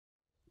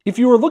If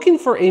you are looking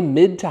for a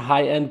mid to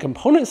high-end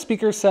component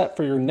speaker set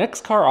for your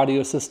next car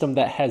audio system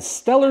that has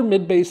stellar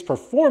mid-bass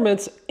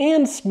performance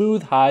and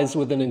smooth highs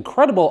with an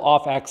incredible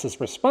off-axis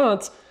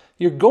response,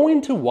 you're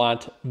going to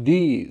want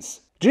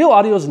these. JL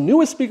Audio's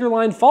newest speaker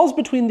line falls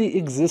between the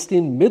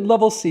existing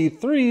mid-level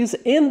C3s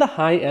and the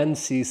high-end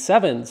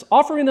C7s,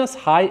 offering us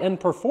high-end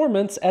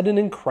performance at an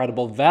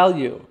incredible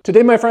value.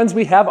 Today, my friends,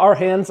 we have our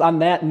hands on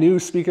that new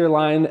speaker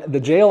line,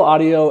 the JL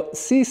Audio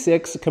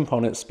C6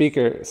 component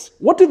speakers.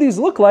 What do these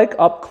look like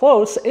up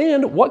close,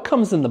 and what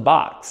comes in the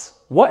box?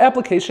 What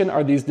application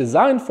are these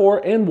designed for,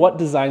 and what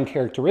design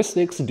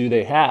characteristics do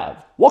they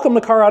have? Welcome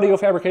to Car Audio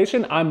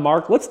Fabrication. I'm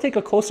Mark. Let's take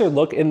a closer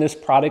look in this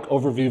product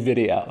overview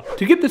video.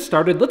 To get this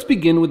started, let's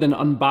begin with an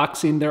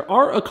unboxing. There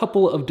are a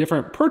couple of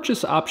different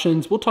purchase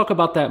options. We'll talk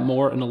about that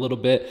more in a little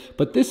bit,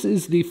 but this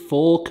is the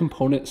full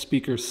component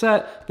speaker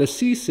set, the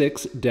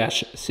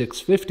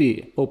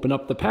C6-650. Open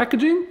up the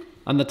packaging.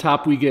 On the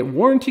top, we get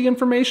warranty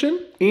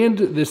information and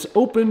this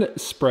open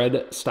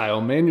spread style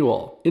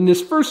manual. In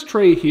this first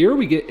tray here,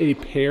 we get a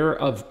pair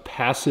of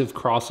passive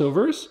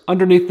crossovers.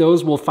 Underneath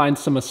those, we'll find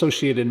some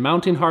associated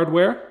mounting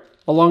hardware.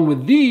 Along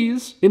with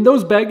these, in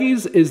those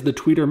baggies is the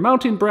tweeter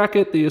mounting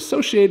bracket, the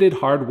associated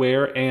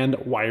hardware, and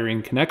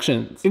wiring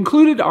connections.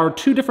 Included are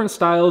two different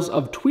styles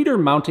of tweeter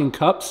mounting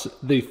cups.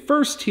 The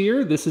first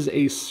here, this is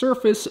a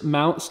surface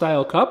mount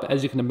style cup.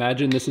 As you can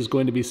imagine, this is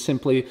going to be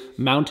simply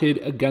mounted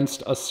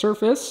against a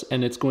surface,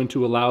 and it's going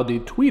to allow the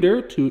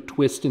tweeter to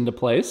twist into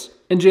place.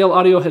 And JL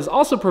Audio has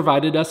also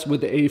provided us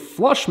with a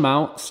flush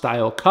mount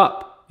style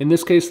cup. In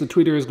this case, the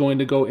tweeter is going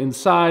to go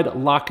inside,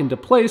 lock into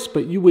place,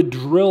 but you would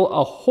drill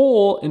a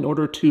hole in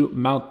order to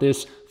mount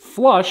this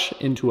flush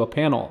into a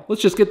panel.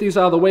 Let's just get these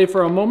out of the way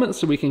for a moment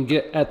so we can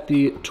get at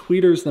the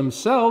tweeters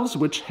themselves,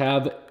 which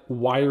have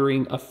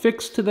wiring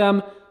affixed to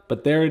them.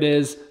 But there it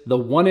is, the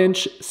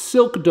 1-inch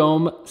Silk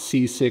Dome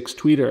C6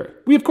 tweeter.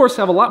 We of course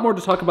have a lot more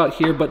to talk about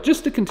here, but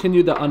just to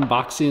continue the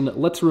unboxing,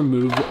 let's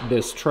remove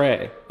this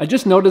tray. I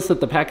just noticed that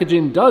the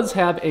packaging does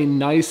have a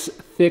nice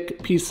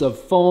thick piece of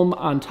foam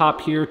on top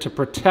here to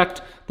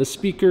protect the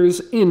speakers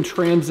in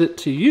transit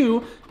to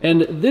you.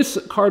 And this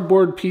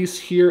cardboard piece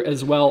here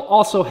as well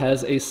also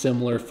has a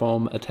similar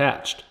foam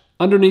attached.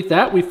 Underneath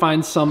that, we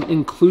find some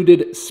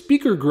included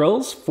speaker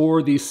grills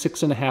for the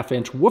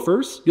 6.5-inch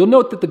woofers. You'll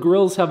note that the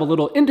grills have a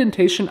little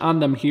indentation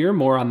on them here,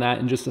 more on that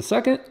in just a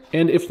second.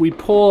 And if we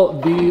pull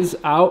these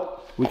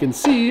out, we can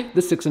see the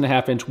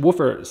 6.5-inch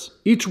woofers.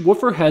 Each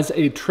woofer has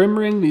a trim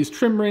ring. These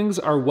trim rings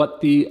are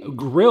what the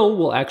grill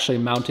will actually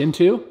mount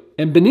into.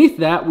 And beneath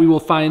that, we will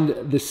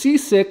find the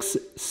C6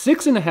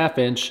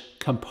 6.5-inch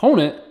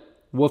component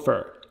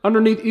woofer.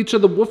 Underneath each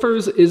of the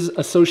woofers is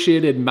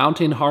associated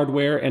mounting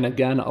hardware and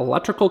again,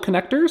 electrical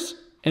connectors.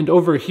 And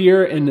over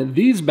here in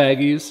these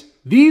baggies,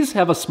 these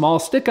have a small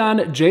stick-on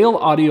JL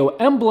Audio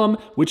emblem,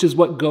 which is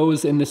what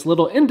goes in this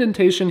little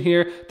indentation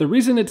here. The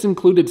reason it's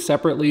included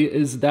separately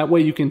is that way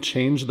you can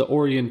change the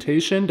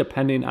orientation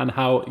depending on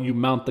how you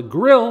mount the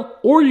grill,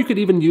 or you could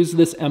even use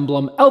this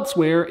emblem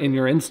elsewhere in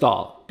your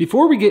install.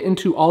 Before we get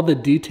into all the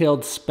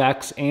detailed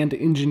specs and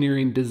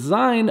engineering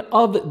design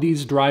of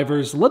these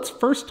drivers, let's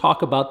first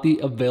talk about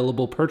the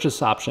available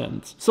purchase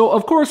options. So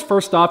of course,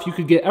 first off, you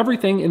could get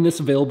everything in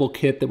this available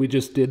kit that we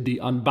just did the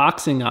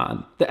unboxing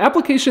on. The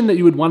application that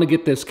you would want to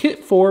get this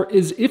kit for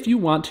is if you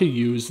want to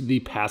use the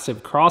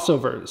passive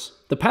crossovers.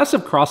 The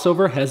passive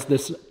crossover has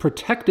this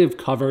protective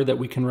cover that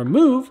we can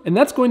remove, and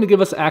that's going to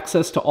give us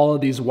access to all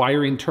of these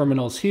wiring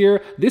terminals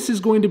here. This is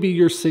going to be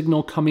your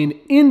signal coming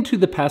into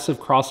the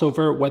passive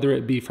crossover, whether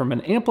it be from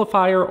an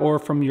amplifier or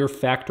from your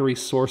factory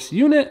source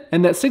unit.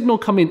 And that signal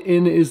coming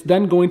in is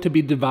then going to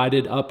be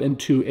divided up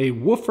into a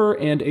woofer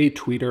and a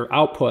tweeter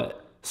output.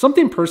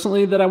 Something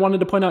personally that I wanted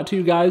to point out to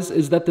you guys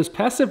is that this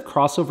passive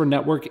crossover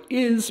network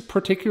is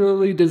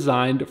particularly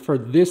designed for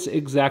this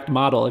exact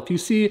model. If you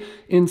see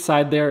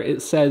inside there,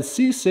 it says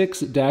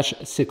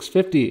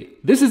C6-650.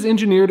 This is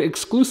engineered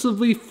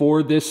exclusively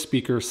for this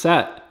speaker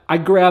set. I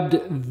grabbed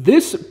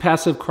this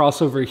passive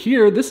crossover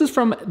here. This is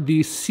from the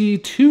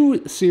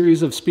C2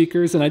 series of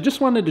speakers, and I just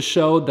wanted to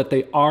show that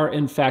they are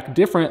in fact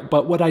different,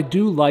 but what I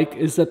do like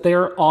is that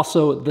they're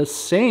also the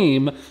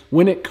same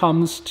when it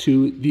comes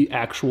to the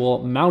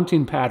actual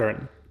mounting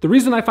pattern. The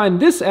reason I find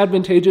this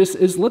advantageous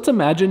is let's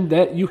imagine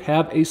that you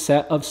have a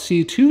set of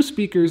C2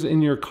 speakers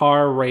in your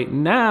car right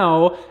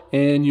now,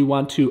 and you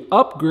want to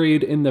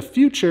upgrade in the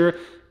future.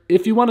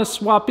 If you want to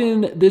swap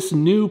in this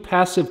new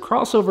passive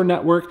crossover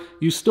network,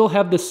 you still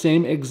have the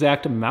same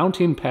exact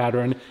mounting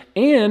pattern,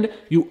 and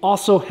you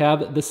also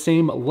have the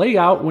same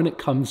layout when it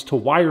comes to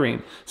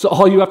wiring. So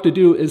all you have to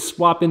do is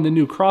swap in the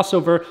new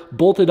crossover,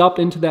 bolt it up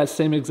into that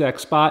same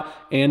exact spot,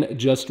 and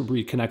just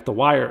reconnect the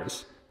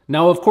wires.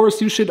 Now, of course,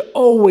 you should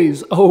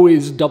always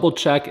double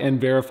check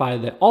and verify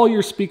that all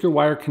your speaker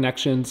wire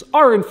connections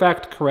are in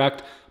fact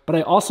correct. But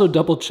I also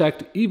double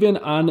checked even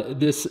on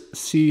this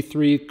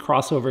C3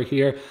 crossover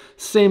here.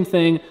 Same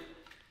thing,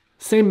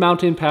 same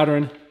mounting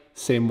pattern,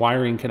 same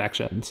wiring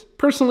connections.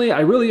 Personally, I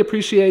really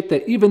appreciate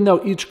that even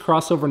though each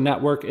crossover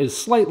network is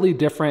slightly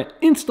different,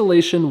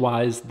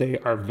 installation-wise, they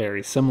are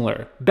very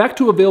similar. Back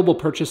to available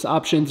purchase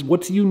options,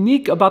 what's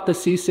unique about the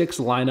C6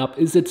 lineup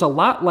is it's a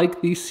lot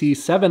like the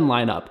C7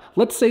 lineup.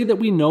 Let's say that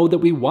we know that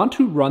we want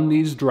to run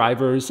these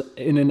drivers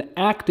in an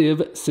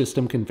active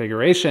system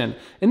configuration.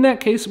 In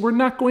that case, we're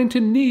not going to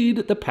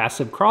need the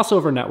passive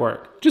crossover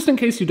network. Just in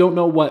case you don't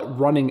know what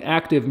running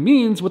active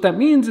means, what that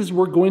means is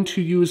we're going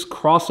to use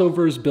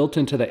crossovers built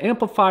into the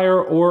amplifier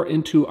or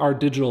into our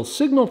digital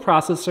signal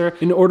processor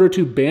in order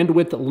to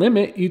bandwidth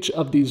limit each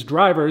of these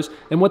drivers.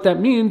 And what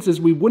that means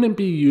is we wouldn't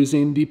be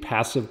using the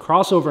passive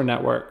crossover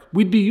network.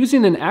 We'd be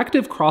using an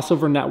active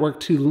crossover network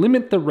to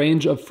limit the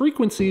range of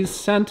frequencies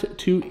sent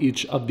to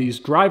each of these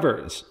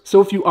drivers.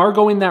 So if you are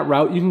going that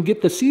route, you can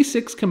get the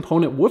C6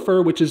 component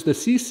woofer, which is the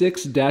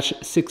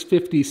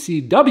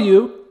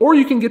C6-650cw, or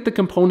you can get the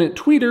component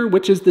tweeter,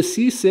 which is the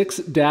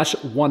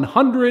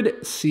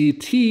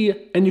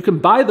C6-100ct, and you can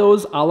buy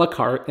those a la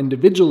carte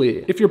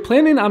individually. If you're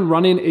planning on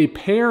running a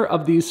pair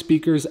of these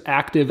speakers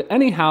active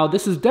anyhow,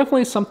 this is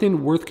definitely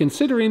something worth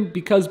considering,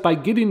 because by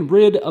getting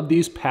rid of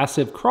these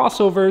passive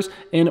crossovers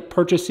and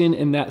purchasing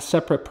in that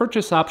separate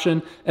purchase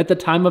option, at the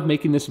time of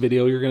making this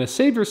video, you're gonna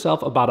save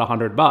yourself about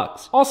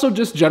 $100. Also,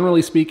 just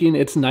generally speaking,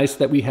 it's nice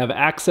that we have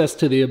access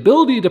to the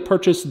ability to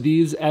purchase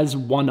these as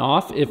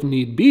one-off if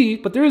need be,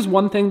 but there is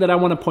one thing that I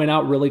want to point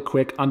out really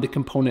quick on the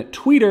component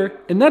tweeter,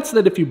 and that's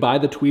that if you buy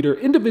the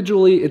tweeter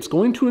individually, it's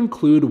going to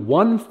include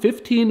one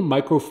 15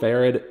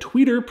 microfarad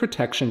tweeter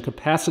protection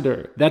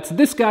capacitor. That's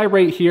this guy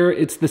right here.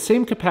 It's the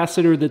same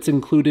capacitor that's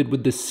included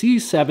with the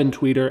C7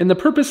 tweeter, and the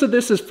purpose of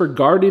this is for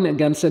guarding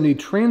against any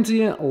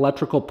transient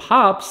electrical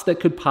pops that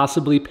could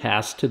possibly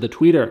pass to the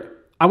tweeter.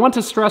 I want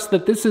to stress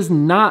that this is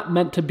not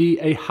meant to be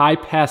a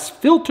high-pass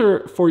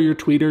filter for your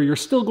tweeter. You're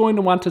still going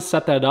to want to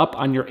set that up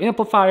on your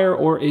amplifier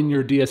or in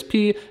your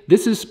DSP.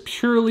 This is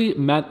purely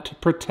meant to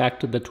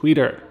protect the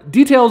tweeter.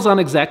 Details on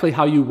exactly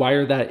how you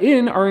wire that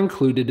in are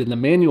included in the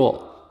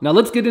manual. Now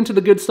let's get into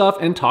the good stuff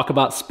and talk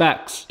about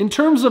specs. In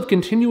terms of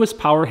continuous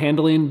power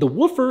handling, the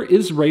woofer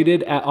is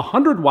rated at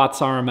 100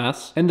 watts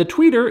RMS and the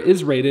tweeter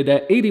is rated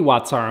at 80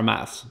 watts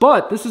RMS.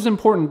 But this is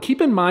important.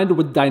 Keep in mind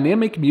with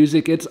dynamic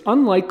music, it's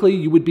unlikely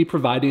you would be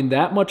providing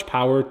that much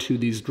power to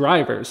these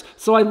drivers.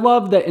 So I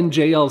love that in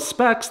JL's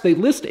specs, they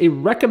list a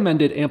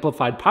recommended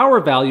amplified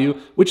power value,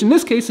 which in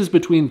this case is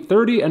between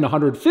 30 and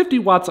 150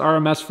 watts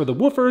RMS for the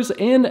woofers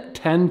and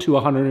 10 to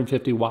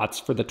 150 watts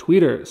for the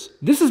tweeters.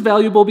 This is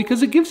valuable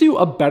because it gives you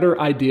a better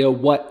idea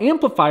what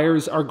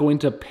amplifiers are going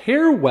to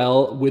pair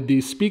well with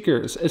these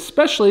speakers,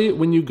 especially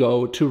when you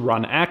go to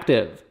run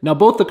active. Now,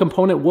 both the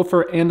component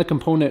woofer and the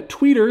component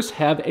tweeters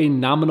have a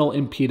nominal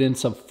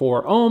impedance of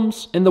 4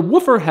 ohms, and the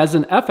woofer has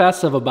an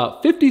FS of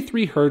about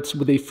 53 Hz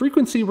with a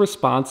frequency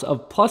response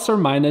of plus or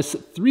minus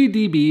 3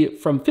 dB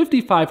from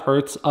 55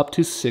 Hz up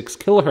to 6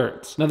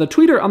 kHz. Now, the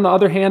tweeter, on the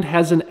other hand,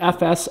 has an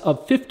FS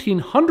of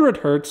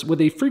 1500 Hz with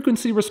a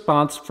frequency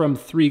response from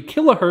 3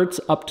 kHz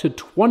up to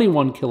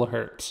 21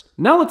 kHz.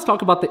 Now let's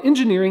talk about the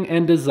engineering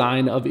and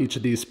design of each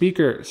of these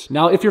speakers.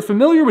 Now, if you're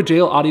familiar with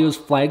JL Audio's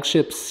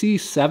flagship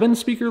C7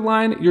 speaker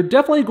line, you're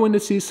definitely going to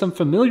see some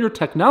familiar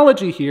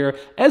technology here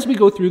as we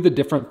go through the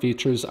different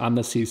features on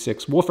the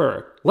C6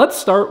 woofer. Let's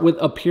start with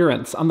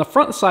appearance. On the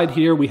front side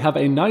here, we have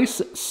a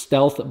nice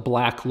stealth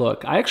black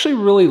look. I actually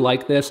really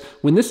like this.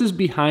 When this is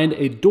behind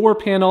a door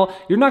panel,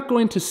 you're not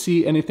going to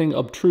see anything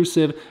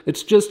obtrusive.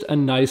 It's just a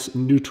nice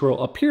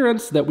neutral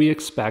appearance that we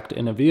expect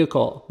in a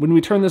vehicle. When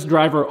we turn this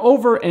driver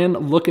over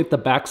and look at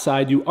the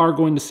backside, you are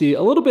going to see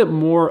a little bit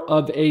more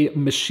of a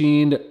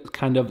machined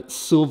kind of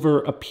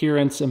silver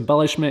appearance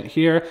embellishment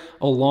here,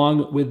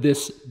 along with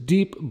this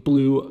deep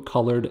blue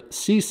colored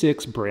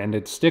C6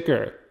 branded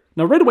sticker.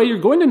 Now right away, you're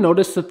going to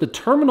notice that the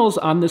terminals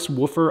on this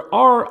woofer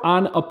are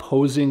on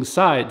opposing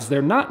sides.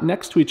 They're not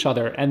next to each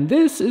other, and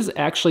this is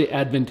actually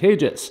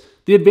advantageous.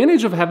 The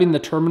advantage of having the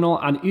terminal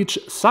on each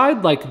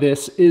side like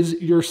this is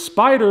your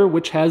spider,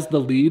 which has the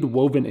lead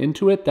woven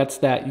into it. That's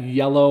that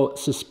yellow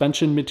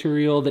suspension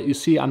material that you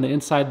see on the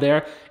inside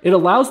there. It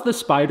allows the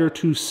spider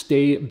to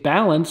stay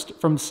balanced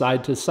from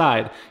side to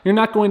side. You're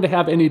not going to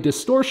have any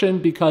distortion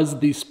because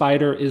the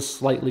spider is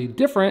slightly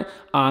different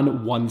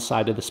on one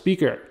side of the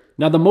speaker.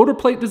 Now the motor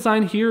plate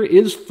design here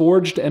is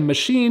forged and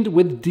machined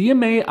with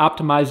DMA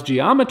optimized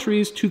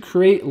geometries to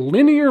create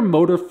linear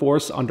motor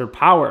force under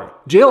power.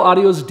 JL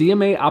Audio's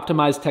DMA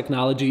optimized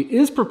technology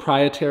is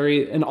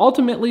proprietary, and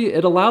ultimately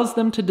it allows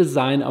them to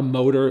design a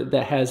motor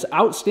that has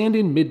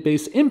outstanding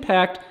mid-bass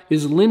impact,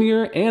 is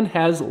linear, and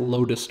has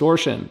low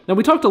distortion. Now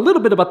we talked a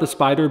little bit about the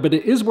spider, but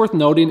it is worth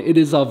noting it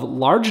is of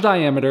large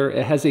diameter,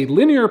 it has a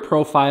linear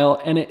profile,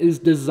 and it is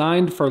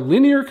designed for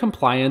linear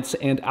compliance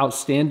and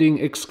outstanding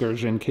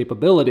excursion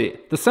capability.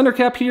 The center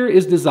cap here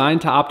is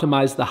designed to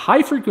optimize the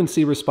high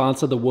frequency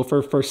response of the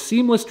woofer for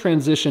seamless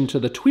transition to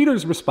the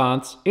tweeter's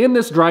response, and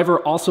this driver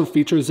also features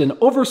features an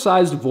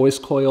oversized voice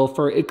coil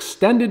for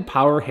extended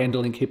power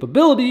handling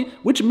capability,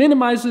 which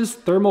minimizes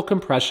thermal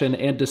compression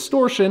and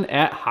distortion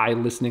at high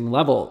listening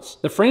levels.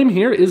 The frame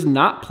here is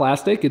not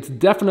plastic, it's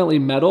definitely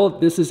metal.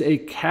 This is a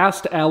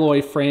cast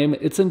alloy frame.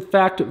 It's in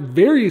fact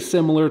very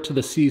similar to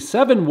the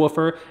C7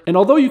 woofer, and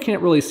although you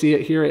can't really see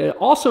it here, it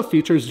also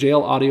features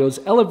JL Audio's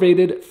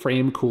elevated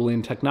frame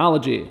cooling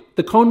technology.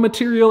 The cone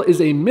material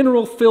is a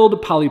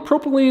mineral-filled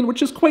polypropylene,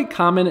 which is quite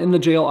common in the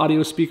JL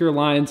Audio speaker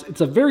lines.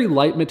 It's a very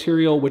light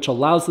material, which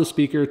allows the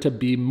speaker to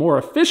be more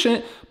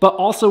efficient, but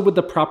also with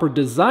the proper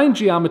design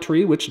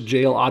geometry, which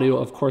JL Audio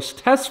of course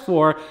tests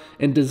for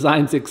and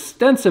designs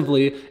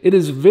extensively, it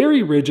is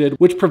very rigid,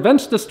 which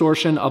prevents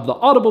distortion of the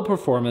audible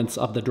performance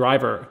of the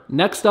driver.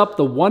 Next up,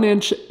 the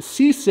 1-inch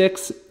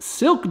C6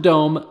 Silk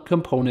Dome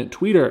component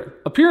tweeter.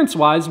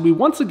 Appearance-wise, we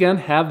once again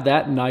have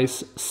that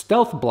nice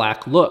stealth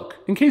black look.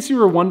 In case you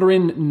were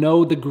wondering,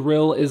 no, the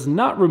grille is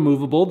not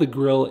removable. The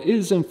grille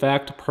is in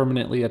fact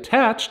permanently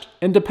attached,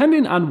 and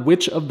depending on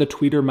which of the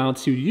tweeter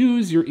mounts you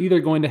use, you're either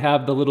going to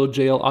have the little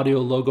JL Audio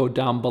logo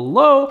down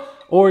below,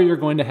 or you're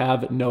going to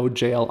have no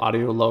JL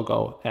Audio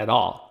logo at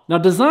all. Now,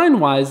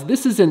 design-wise,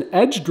 this is an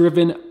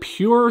edge-driven,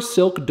 pure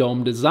silk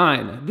dome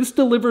design. This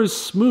delivers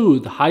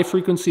smooth,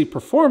 high-frequency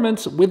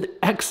performance with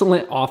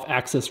excellent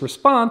off-axis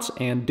response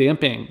and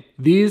damping.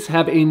 These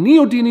have a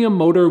neodymium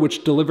motor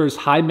which delivers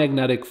high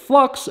magnetic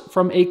flux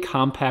from a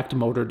compact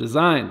motor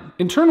design.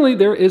 Internally,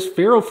 there is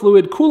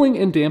ferrofluid cooling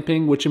and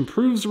damping, which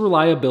improves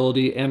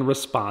reliability and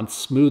response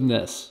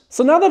smoothness.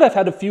 So now that I've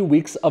had a few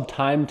weeks of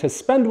time to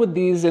spend with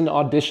these and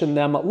audition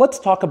them, let's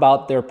talk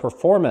about their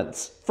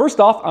performance. First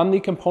off, on the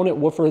component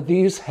woofer,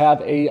 these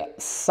have a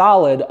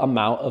solid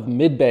amount of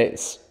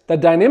mid-bass. The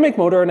dynamic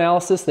motor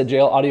analysis that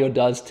JL Audio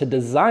does to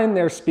design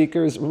their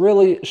speakers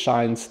really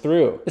shines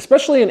through.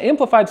 Especially in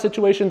amplified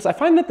situations, I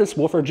find that this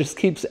woofer just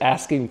keeps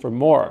asking for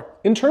more.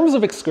 In terms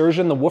of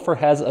excursion, the woofer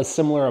has a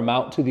similar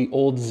amount to the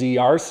old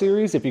ZR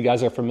series, if you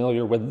guys are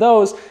familiar with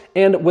those,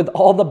 and with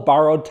all the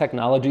borrowed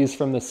technologies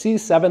from the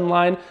C7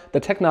 line, the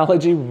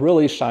technology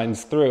really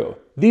shines through.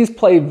 These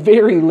play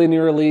very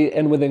linearly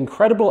and with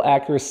incredible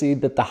accuracy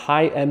that the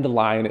high-end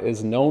line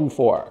is known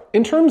for.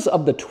 In terms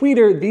of the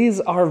tweeter, these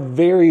are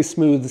very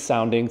smooth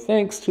sounding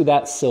thanks to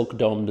that silk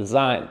dome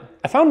design.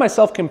 I found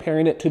myself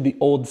comparing it to the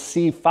old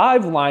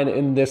C5 line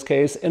in this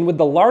case, and with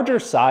the larger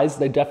size,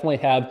 they definitely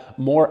have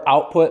more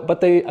output,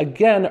 but they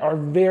again are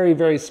very,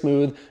 very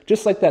smooth,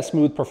 just like that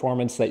smooth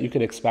performance that you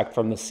could expect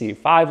from the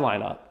C5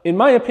 lineup. In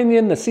my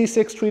opinion, the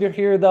C6 tweeter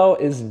here though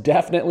is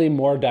definitely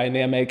more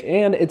dynamic,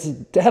 and it's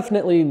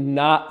definitely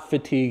not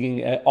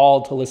fatiguing at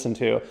all to listen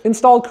to.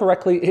 Installed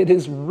correctly, it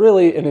is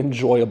really an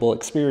enjoyable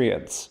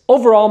experience.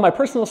 Overall, my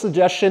personal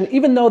suggestion,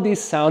 even though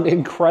these sound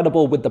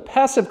incredible with the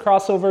passive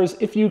crossovers,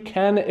 if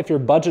your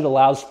budget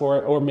allows for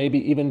it, or maybe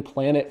even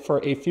plan it for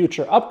a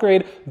future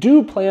upgrade,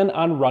 do plan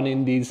on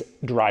running these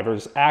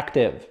drivers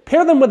active.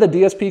 Pair them with a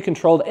DSP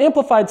controlled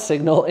amplified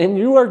signal and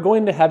you are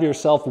going to have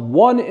yourself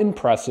one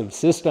impressive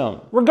system.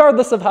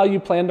 Regardless of how you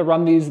plan to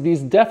run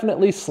these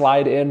definitely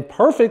slide in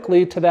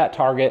perfectly to that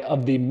target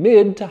of the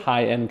mid to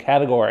high end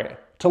category.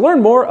 To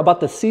learn more about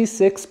the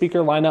C6 speaker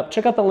lineup,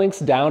 check out the links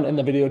down in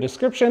the video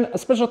description. A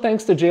special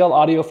thanks to JL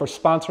Audio for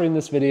sponsoring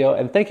this video,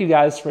 and thank you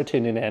guys for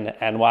tuning in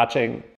and watching.